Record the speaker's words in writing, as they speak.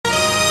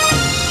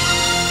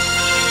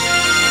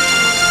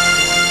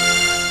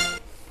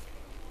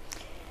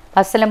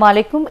আসসালামু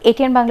আলাইকুম।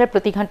 এটিএন বাংলার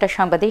প্রতি ঘন্টার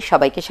সংবাদে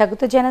সবাইকে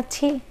স্বাগত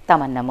জানাচ্ছি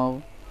তামান্না।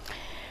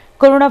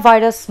 করোনা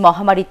ভাইরাস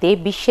মহামারীতে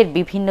বিশ্বের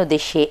বিভিন্ন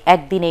দেশে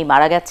একদিনেই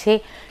মারা গেছে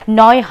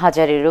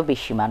 ৯,০০০-এরও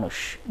বেশি মানুষ।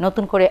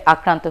 নতুন করে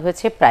আক্রান্ত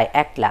হয়েছে প্রায়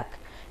 ১ লাখ।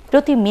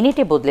 প্রতি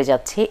মিনিটে বদলে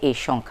যাচ্ছে এই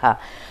সংখ্যা।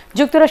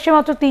 যুক্তরাষ্ট্রে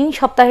মাত্র ৩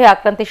 সপ্তাহে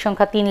আক্রান্তের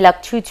সংখ্যা ৩ লাখ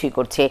ছুঁই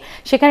করছে।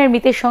 সেখানে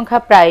মৃতের সংখ্যা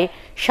প্রায়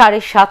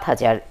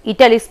 ৭,৫০০।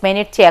 ইটালি,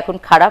 স্পেনের চেয়ে এখন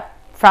খারাপ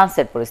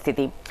ফ্রান্সের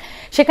পরিস্থিতি।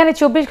 সেখানে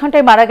 ২৪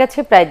 ঘন্টায় মারা গেছে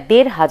প্রায়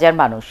 ১,৫০০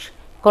 মানুষ।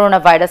 করোনা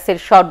ভাইরাসের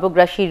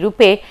সর্বগ্রাসী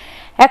রূপে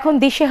এখন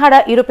দিশেহারা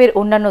ইউরোপের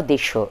অন্যান্য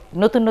দেশও।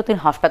 নতুন নতুন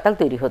হাসপাতাল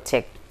তৈরি হচ্ছে।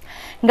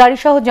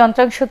 গাড়িসহ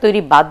যন্ত্রাংশ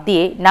তৈরি বাদ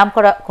দিয়ে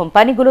নামকরা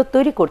কোম্পানিগুলো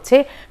তৈরি করছে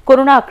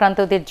করোনা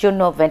আক্রান্তদের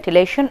জন্য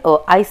ভেন্টিলেশন ও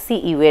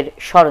আইসিইউ এর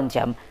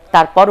সরঞ্জাম।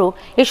 তারপরও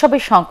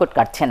এসবের সংকট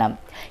কাটছে না।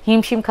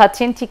 হিমশিম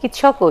খাচ্ছেন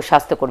চিকিৎসক ও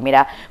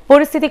স্বাস্থ্যকর্মীরা।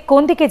 পরিস্থিতি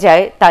কোন দিকে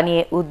যায় তা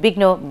নিয়ে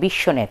উদ্বিগ্ন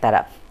বিশ্ব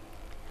নেতারা।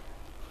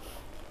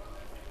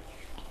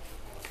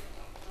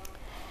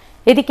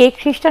 এদিকে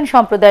খ্রিস্টান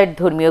সম্প্রদায়ের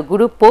ধর্মীয়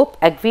গুরু পোপ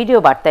এক ভিডিও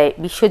বার্তায়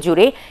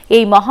বিশ্বজুড়ে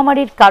এই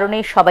মহামারীর কারণে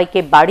সবাইকে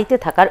বাড়িতে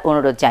থাকার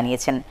অনুরোধ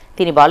জানিয়েছেন।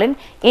 তিনি বলেন,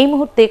 এই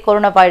মুহূর্তে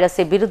করোনা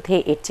ভাইরাসের বিরুদ্ধে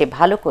এর চেয়ে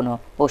ভালো কোনো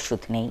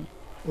ওষুধ নেই।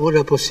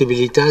 Ora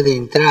possibilità di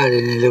entrare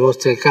nelle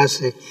vostre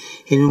case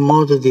in un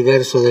modo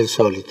diverso del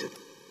solito.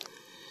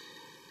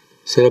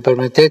 Se lo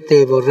permettete,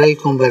 vorrei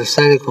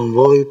conversare con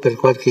voi per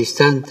qualche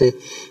istante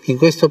in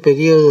questo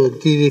periodo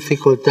di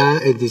difficoltà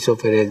e di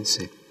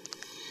sofferenze.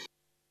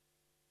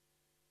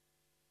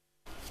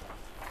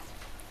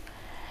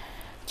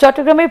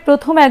 চট্টগ্রামের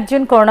প্রথম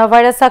একজন corona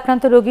virus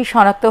আক্রান্ত রোগী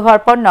শনাক্ত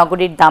হওয়ার পর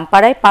নগরীর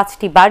দামপাড়ায়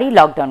 ৫টি বাড়ি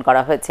লকডাউন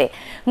করা হয়েছে।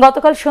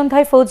 গতকাল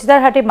সন্ধ্যায়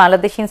ফৌজদারহাটে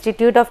Bangladesh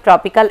institute of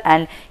tropical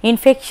and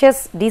infectious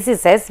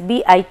diseases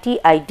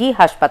BITID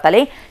হাসপাতালে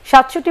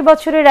 ৬৭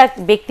 বছরের এক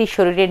ব্যক্তির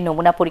শরীরের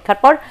নমুনা পরীক্ষার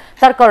পর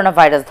তার করোনা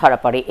ভাইরাস ধরা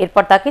পড়ে।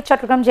 এরপর তাকে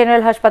চট্টগ্রাম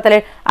জেনারেল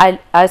হাসপাতালের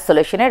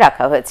আইসোলেশনে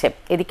রাখা হয়েছে।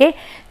 এদিকে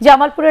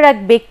জামালপুরের এক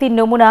ব্যক্তির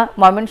নমুনা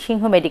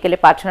ময়মনসিংহ মেডিকেলে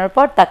পাঠানোর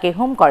পর তাকে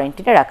হোম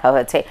কোয়ারেন্টাইনে রাখা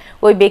হয়েছে।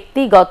 ওই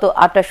ব্যক্তি গত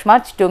 ২৮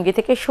 মার্চ টঙ্গী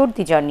থেকে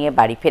সর্দি জ্বর নিয়ে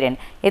বাড়ি ফেরেন।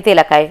 এতে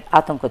এলাকায়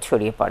আতঙ্ক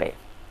ছড়িয়ে পড়ে।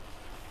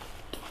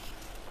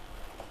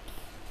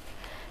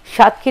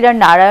 সাতক্ষীরার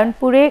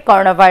নারায়ণপুরে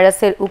করোনা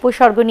ভাইরাসের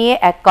উপসর্গ নিয়ে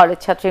এক কলেজ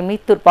ছাত্রের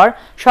মৃত্যুর পর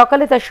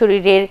সকালে তার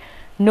শরীরের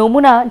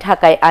নমুনা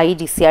ঢাকায়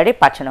আইডিসিআরে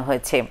পাঠানো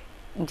হয়েছে।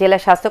 জেলা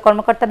স্বাস্থ্য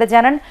কর্মকর্তারা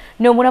জানান,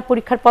 নমুনা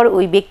পরীক্ষার পর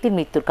ওই ব্যক্তির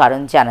মৃত্যুর কারণ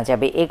জানা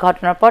যাবে। এই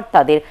ঘটনার পর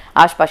তাদের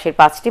আশপাশের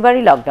 ৫টি বাড়ি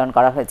লকডাউন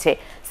করা হয়েছে।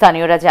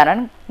 স্থানীয়রা জানান,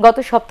 গত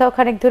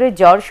সপ্তাহখানেক ধরে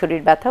জ্বর,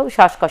 শরীর ব্যথা ও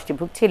শ্বাসকষ্টে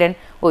ভুগছিলেন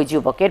ওই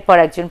যুবক। এরপর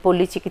একজন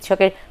পল্লী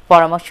চিকিৎসকের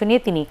পরামর্শ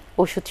নিয়ে তিনি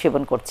ওষুধ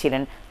সেবন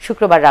করছিলেন।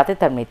 শুক্রবার রাতে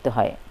তার মৃত্যু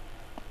হয়।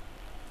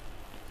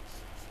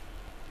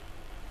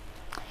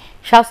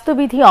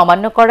 স্বাস্থ্যবিধি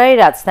অমান্য করায়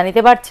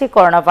রাজধানীতে বাড়ছে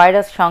করোনা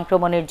ভাইরাস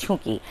সংক্রমণের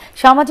ঝুঁকি।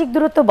 সামাজিক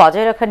দূরত্ব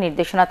বজায় রাখার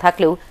নির্দেশনা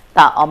থাকলেও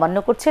তা অমান্য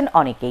করছেন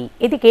অনেকেই।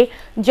 এদিকে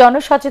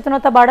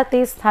জনসচেতনতা বাড়াতে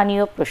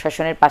স্থানীয়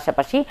প্রশাসনের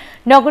পাশাপাশি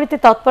নগরীতে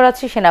তৎপর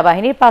আছে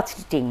সেনাবাহিনীর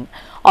 ৫টি টিম।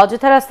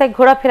 অযথা রাস্তায়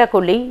ঘোরাফেরা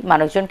করলেই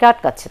মানুষজনকে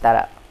আটকাচ্ছে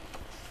তারা।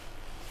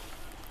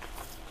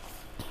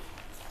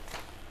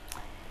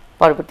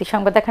 পরবর্তী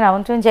সংবাদ দেখার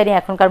আমন্ত্রণ জানিয়ে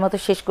এখনকার মতো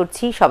শেষ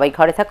করছি। সবাই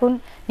ঘরে থাকুন,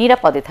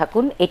 নিরাপদে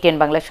থাকুন। এটিএন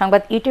বাংলা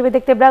সংবাদ ইউটিউবে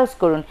দেখতে ব্রাউজ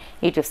করুন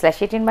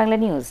youtube/ATN Bangla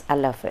News।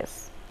 আল্লাহ হাফেজ।